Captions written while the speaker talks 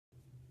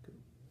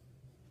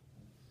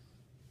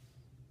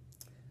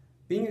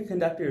Being a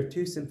conductor of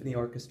two symphony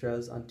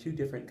orchestras on two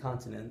different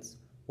continents,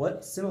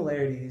 what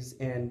similarities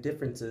and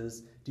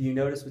differences do you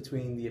notice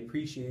between the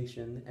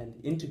appreciation and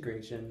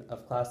integration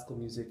of classical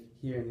music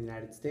here in the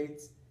United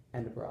States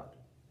and abroad?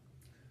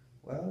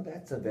 Well,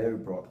 that's a very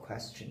broad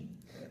question.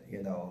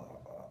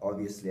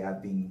 Obviously,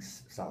 I've been in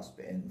South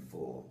Bend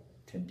for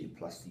 20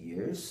 plus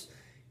years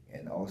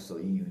and also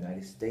in the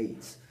United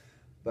States.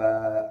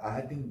 But I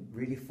have been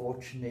really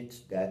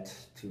fortunate that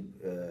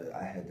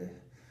I had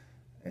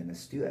and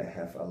still I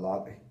have a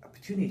lot of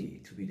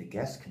opportunity to be the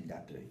guest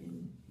conductor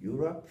in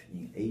Europe,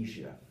 in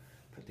Asia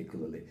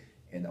particularly.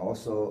 And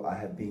also I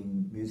have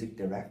been music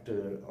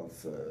director of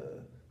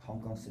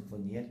Hong Kong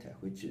Sinfonietta,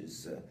 which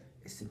is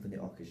a symphony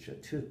orchestra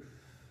too.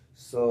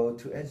 So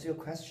to answer your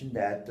question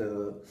that,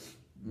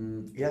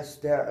 yes,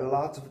 there are a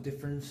lot of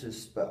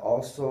differences, but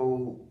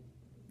also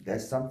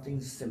there's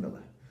something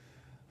similar.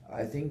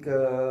 I think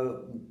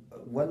the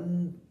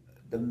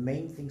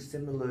main thing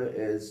similar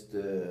is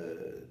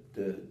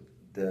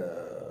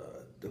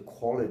the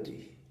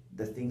quality,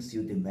 the things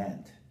you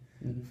demand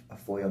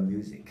for your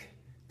music.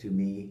 To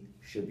me,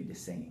 should be the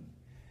same,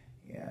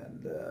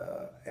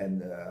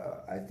 and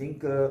I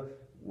think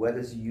whether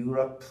it's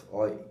Europe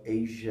or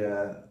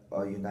Asia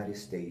or United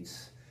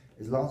States,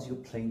 as long as you're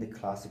playing the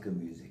classical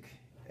music,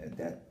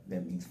 that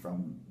means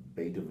from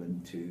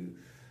Beethoven to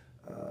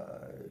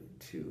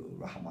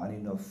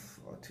Rachmaninoff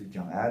or to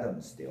John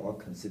Adams, they all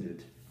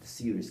considered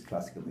serious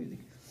classical music.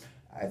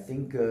 I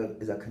think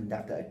as a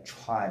conductor, I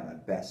try my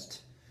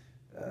best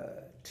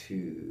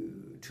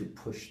to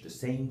push the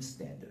same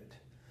standard.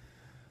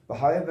 But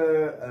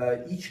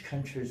however, each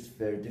country is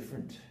very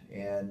different.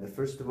 And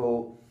first of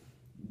all,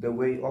 the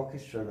way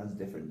orchestra runs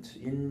different.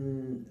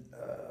 In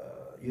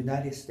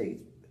United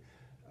States,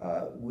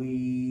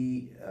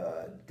 we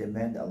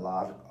demand a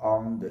lot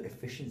on the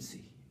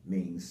efficiency,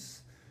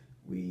 means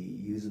we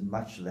use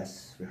much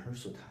less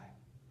rehearsal time.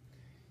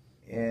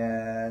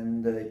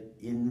 And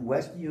in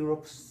Western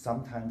Europe,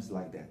 sometimes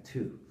like that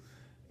too.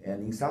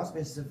 And in South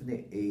Bend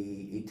Symphony,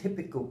 a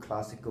typical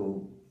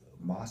classical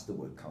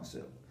masterwork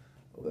concert,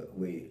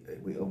 we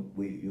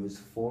use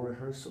 4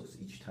 rehearsals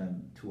each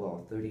time, 2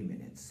 hours 30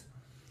 minutes.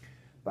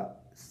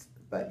 But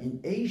in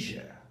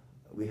Asia,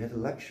 we had the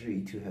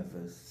luxury to have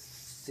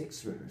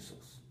 6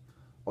 rehearsals,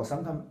 or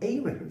sometimes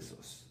 8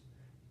 rehearsals,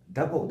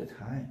 double the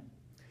time.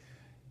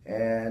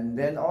 And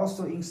then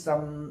also in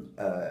some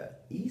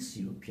East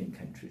European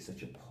countries,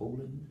 such as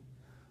Poland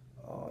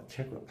or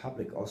Czech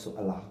Republic, also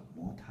allow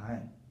more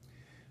time.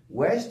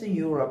 Western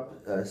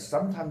Europe,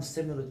 sometimes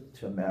similar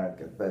to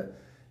America, but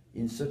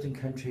in certain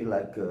countries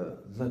like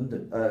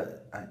London,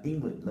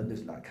 England, London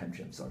is not a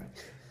country, I'm sorry.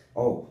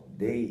 Oh,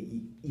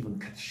 they even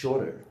cut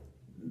shorter.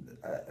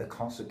 A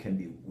concert can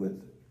be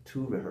with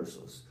 2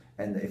 rehearsals.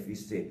 And if you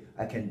say,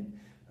 I can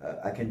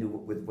do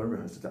it with 1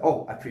 rehearsal,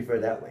 oh, I prefer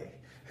that way.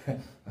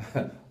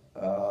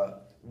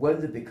 One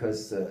is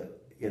because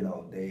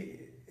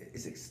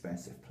it's an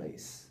expensive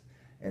place,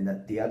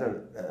 and the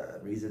other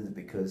reason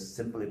is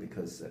simply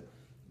because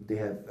they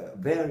have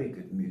very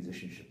good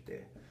musicianship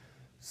there.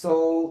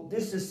 So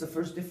this is the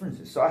first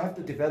difference. So I have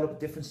to develop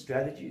different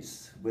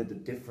strategies with a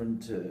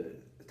different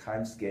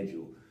time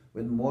schedule.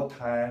 With more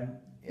time,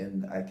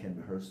 and I can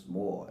rehearse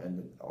more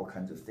and all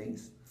kinds of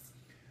things.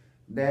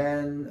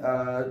 Then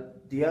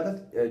the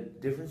other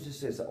difference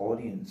is the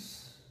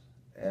audience.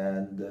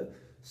 And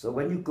so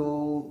when you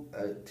go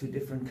to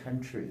different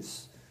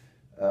countries,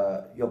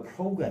 your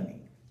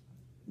programming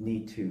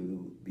need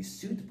to be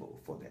suitable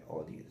for their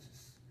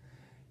audiences.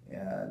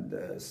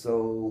 And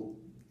so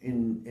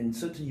in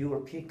certain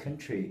European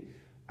country,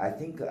 I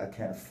think I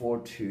can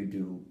afford to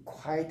do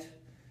quite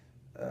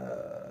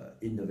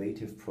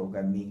innovative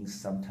programming.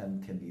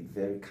 Sometimes can be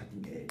very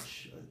cutting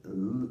edge,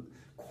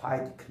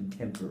 quite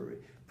contemporary.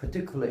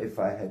 Particularly if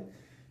I had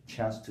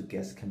chance to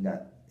guest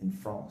conduct in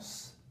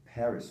France,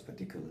 Paris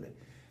particularly.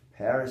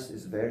 Paris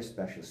is a very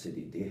special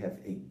city. They have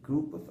a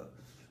group of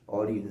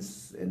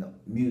audience and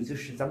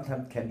musicians.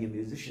 Sometimes can be a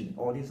musician,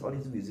 audience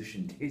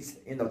musician.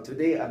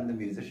 Today I'm the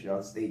musician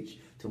on stage.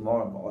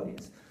 Tomorrow I'm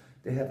audience.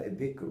 They have a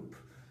big group.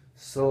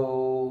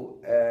 So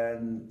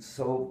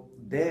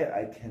there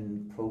I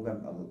can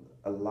program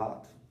a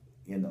lot.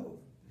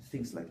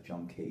 Things like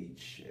John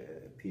Cage,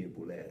 Pierre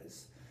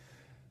Boulez.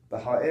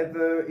 But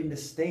however, in the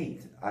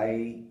States,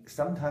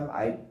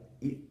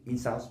 in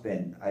South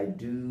Bend, I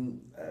do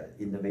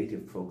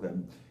innovative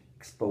program,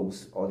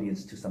 expose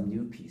audience to some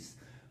new piece.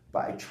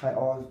 But I try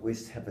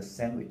always have a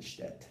sandwich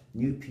that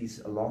new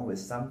piece along with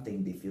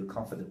something they feel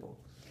comfortable.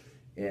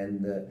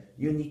 And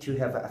you need to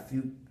have a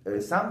few,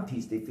 some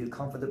piece they feel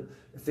comfortable,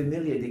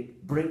 familiar, they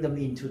bring them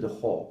into the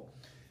hall.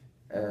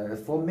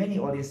 For many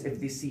audience, if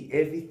they see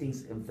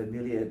everything's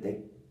familiar,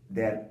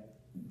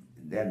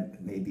 then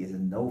maybe it's a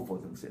no for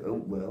them. Say,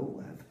 oh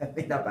well, I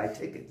may not buy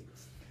ticket.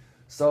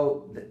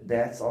 So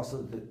that's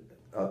also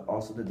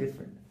the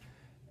difference.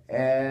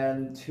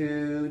 And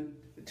to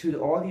the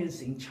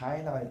audience in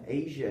China and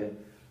Asia,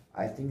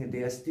 I think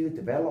they are still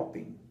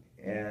developing,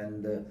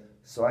 and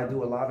so I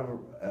do a lot of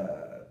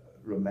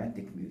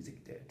romantic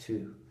music there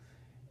too.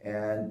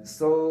 And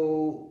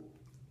to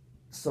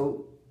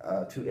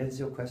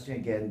answer your question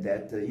again,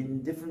 that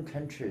in different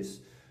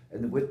countries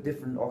and with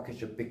different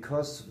orchestra,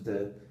 because of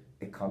the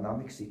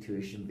economic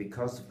situation,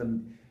 because of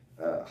the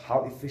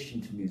how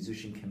efficient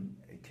musician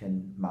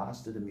can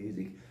master the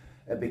music,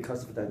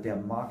 because of their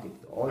market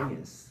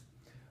audience,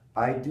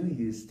 I do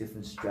use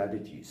different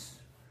strategies.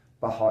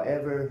 But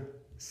however,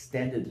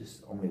 standard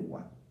is only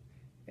one,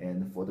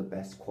 and for the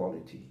best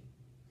quality.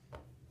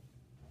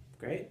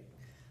 Great.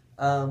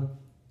 Well,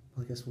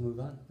 I guess we'll move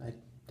on. I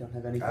don't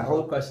have any I follow-up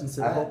hope questions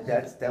to I that. hope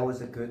that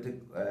was a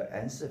good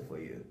answer for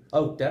you.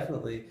 Oh,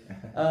 definitely.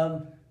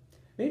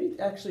 Maybe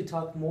actually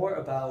talk more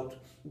about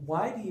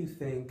why do you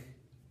think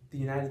the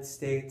United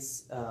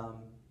States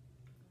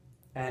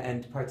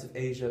and parts of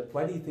Asia,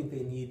 why do you think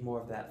they need more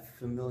of that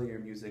familiar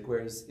music,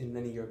 whereas in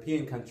many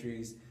European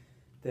countries,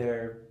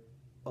 they're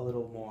a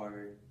little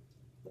more,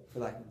 for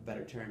lack of a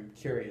better term,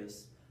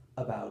 curious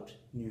about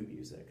new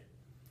music?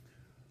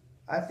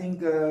 I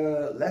think,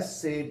 let's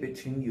say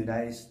between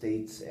United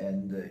States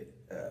and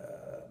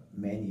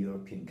many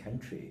European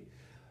countries,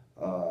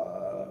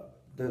 the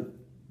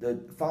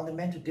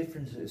fundamental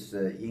differences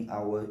in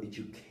our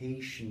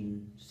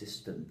education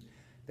system,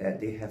 that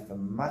they have a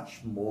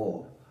much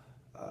more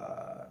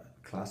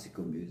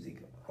classical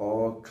music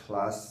or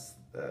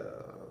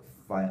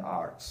fine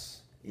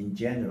arts in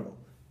general,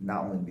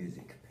 not only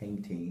music,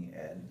 painting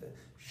and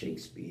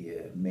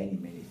Shakespeare,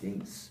 many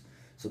things,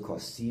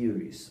 so-called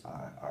serious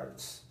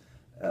arts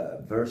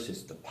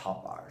versus the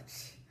pop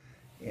arts,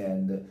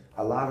 and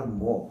a lot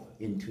more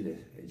into the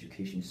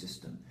education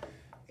system.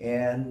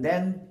 And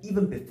then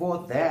even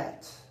before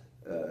that,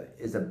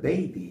 as a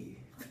baby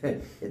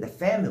in the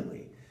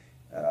family,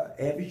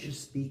 average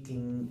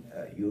speaking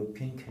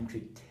European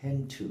countries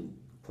tend to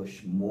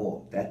push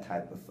more that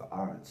type of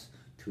arts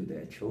to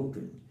their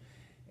children.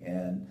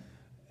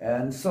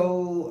 And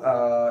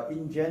so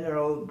in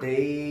general,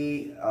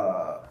 they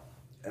are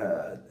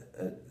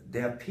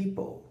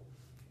people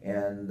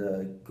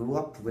and grew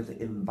up with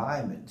the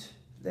environment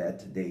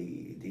that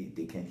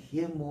they can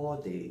hear more,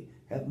 they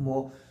have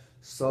more,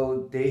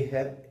 so they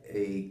have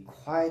a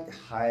quite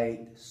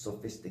high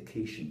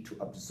sophistication to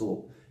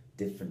absorb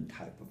different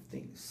type of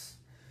things.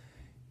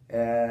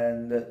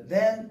 And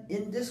then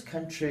in this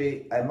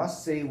country, I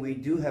must say we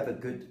do have a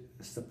good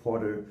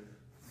supporter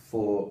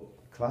for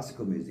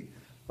classical music,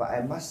 but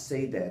I must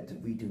say that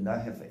we do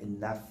not have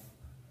enough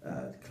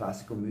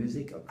classical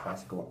music or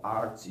classical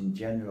arts in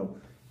general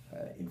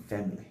in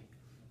family,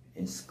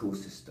 in school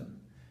system,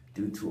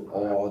 due to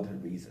all the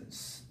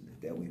reasons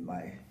that we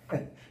might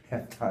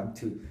have time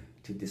to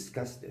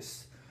discuss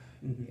this.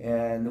 Mm-hmm.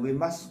 And we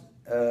must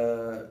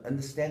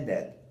understand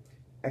that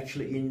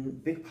actually in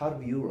big part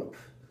of Europe,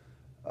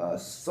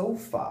 so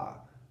far,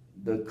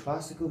 the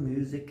classical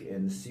music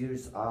and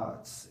serious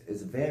arts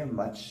is very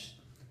much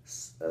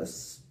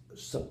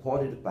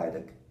supported by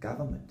the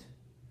government.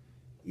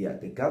 Yeah,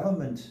 the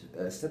government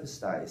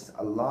subsidized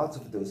a lot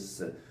of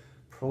those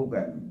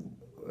programs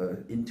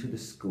into the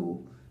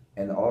school,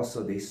 and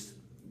also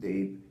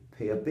they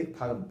pay a big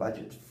part of the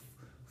budget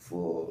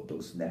for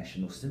those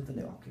national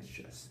symphony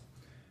orchestras.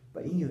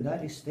 But in the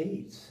United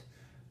States,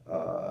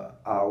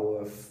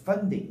 our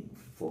funding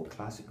for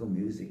classical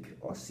music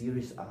or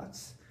serious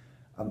arts,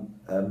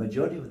 a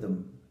majority of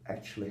them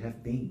actually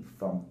have been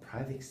from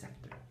private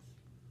sector.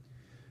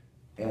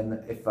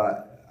 And if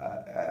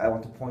I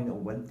want to point out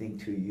one thing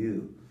to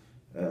you,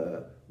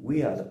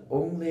 we are the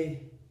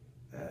only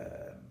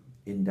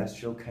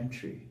industrial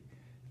country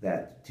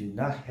that do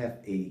not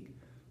have the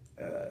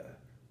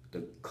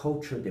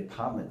culture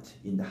department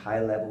in the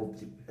high level of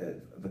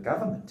the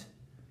government.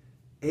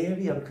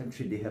 Every other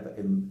country, they have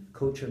a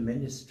culture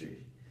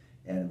ministry,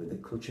 and with the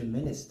culture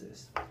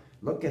ministers.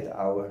 Look at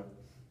our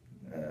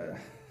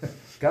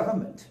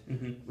government.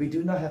 Mm-hmm. We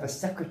do not have a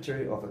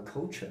secretary of a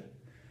culture.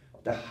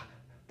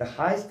 The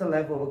highest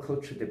level of a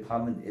culture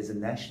department is a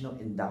National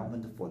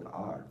Endowment for the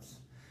Arts,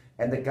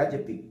 and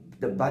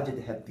the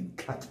budget has been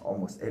cut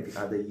almost every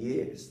other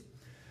years.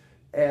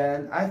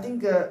 And I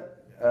think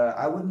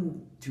I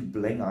wouldn't to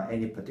blame on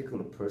any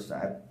particular person.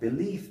 I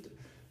believed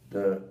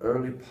the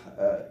early,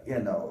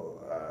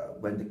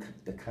 when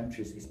the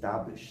country is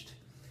established,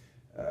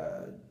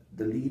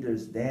 the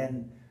leaders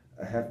then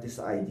have this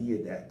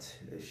idea that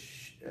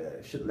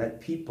should let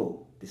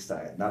people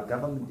decide, not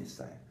government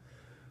decide.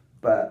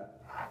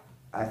 But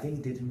I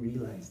think they didn't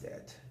realize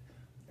that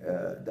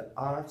the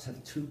arts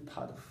have two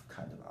kind of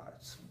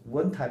arts.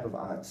 One type of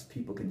arts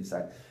people can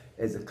decide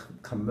is a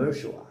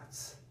commercial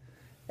arts,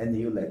 and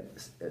you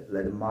let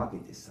the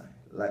market decide.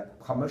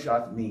 Like commercial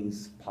art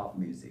means pop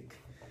music,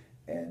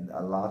 and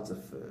a lot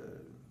of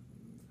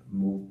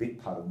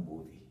big part of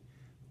movie,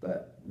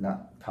 but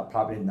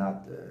probably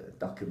not the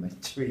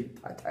documentary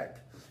type.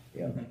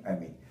 Yeah, mm-hmm. I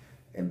mean,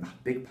 and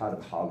big part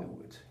of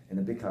Hollywood, and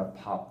a big part of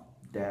pop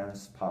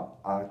dance, pop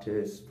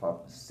artists,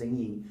 pop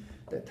singing,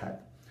 that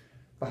type.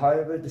 But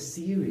however, the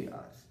serious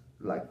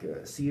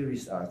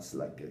arts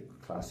like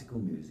classical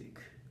music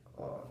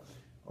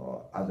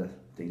or other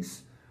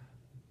things,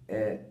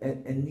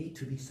 and need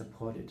to be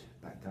supported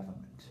by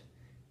government.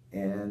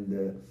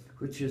 and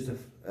which is a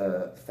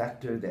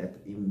factor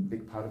that in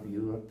big part of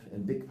Europe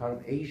and big part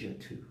of Asia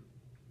too.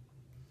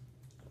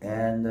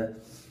 And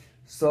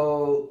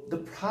so the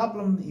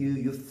problem,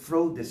 you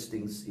throw these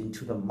things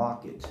into the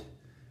market,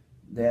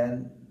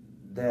 then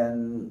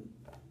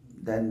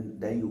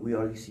we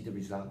already see the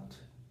result,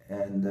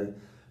 and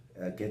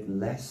get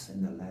less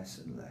and less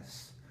and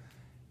less.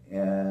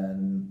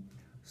 And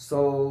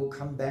so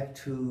come back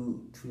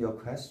to your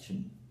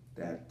question,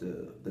 that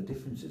the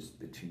differences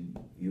between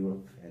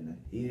Europe and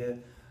here,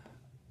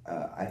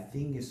 I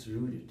think is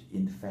rooted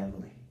in the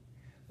family,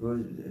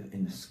 rooted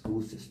in the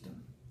school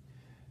system.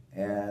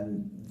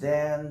 And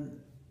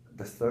then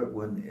the third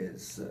one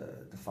is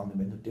the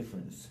fundamental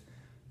difference.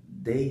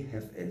 They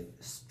have a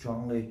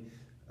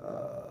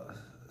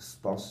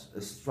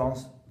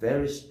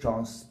very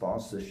strong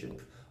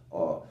sponsorship,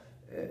 or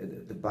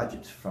the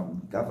budget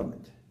from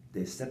government.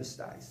 They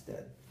subsidize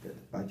the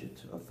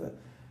budget of a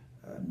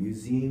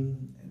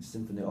museum and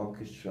symphony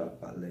orchestra,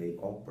 ballet,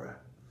 opera.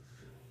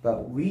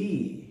 But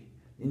we,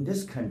 in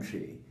this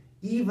country,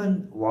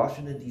 even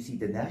Washington, D.C.,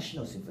 the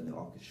National Symphony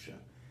Orchestra,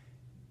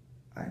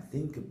 I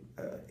think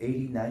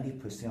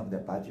 80–90% of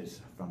their budgets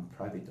are from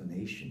private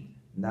donation,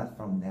 not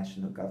from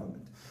national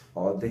government.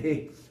 Or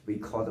we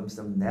call them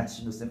some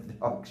National Symphony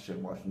Orchestra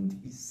in Washington,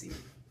 D.C.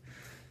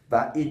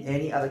 But in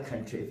any other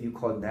country, if you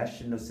call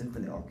National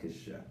Symphony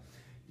Orchestra,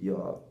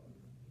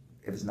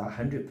 if it's not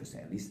 100%,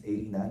 at least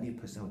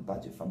 80–90% of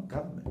budget from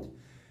government.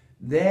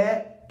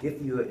 That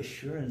gives you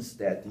assurance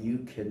that you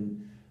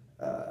can,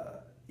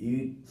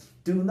 you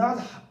do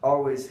not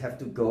always have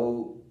to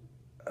go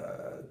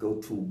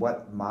to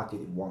what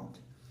market you want.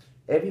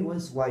 Every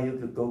once in a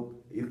while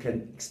you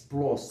can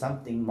explore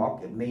something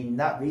market may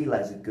not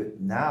realize it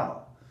good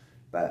now,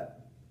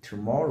 but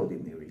tomorrow they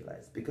may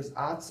realize, because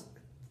arts,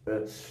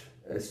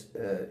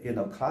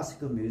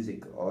 classical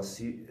music or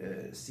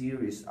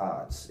serious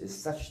arts is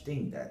such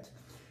thing that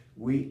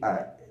we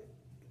are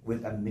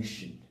with a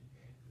mission.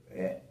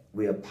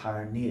 We are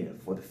pioneer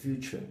for the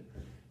future.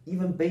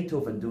 Even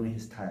Beethoven during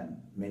his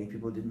time, many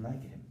people didn't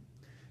like him.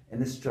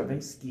 And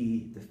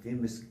Stravinsky, the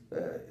famous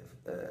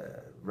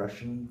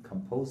Russian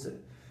composer,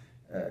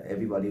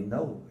 everybody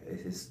knows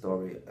his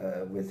story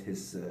with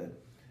his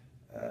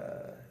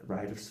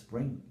Rite of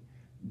Spring.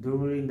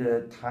 During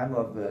the time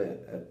of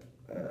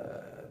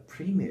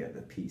premiere of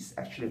the piece,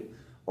 actually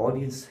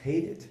audience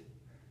hated,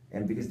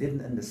 and because they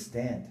didn't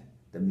understand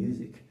the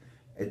music,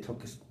 it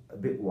took a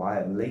bit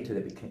while. Later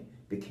they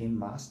became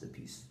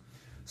masterpiece.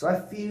 So I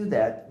feel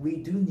that we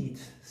do need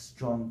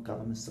strong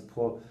government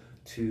support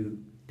to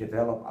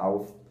develop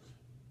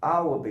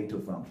our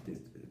Beethoven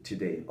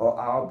today, or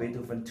our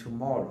Beethoven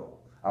tomorrow,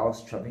 our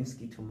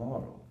Stravinsky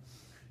tomorrow.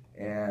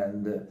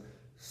 And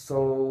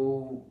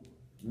so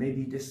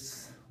maybe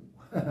this,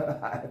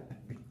 I've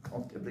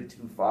gone a bit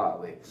too far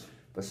away,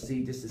 but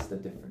see, this is the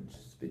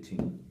difference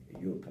between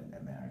Europe and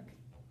America.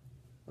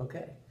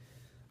 Okay.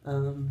 I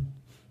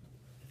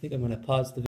think I'm going to pause the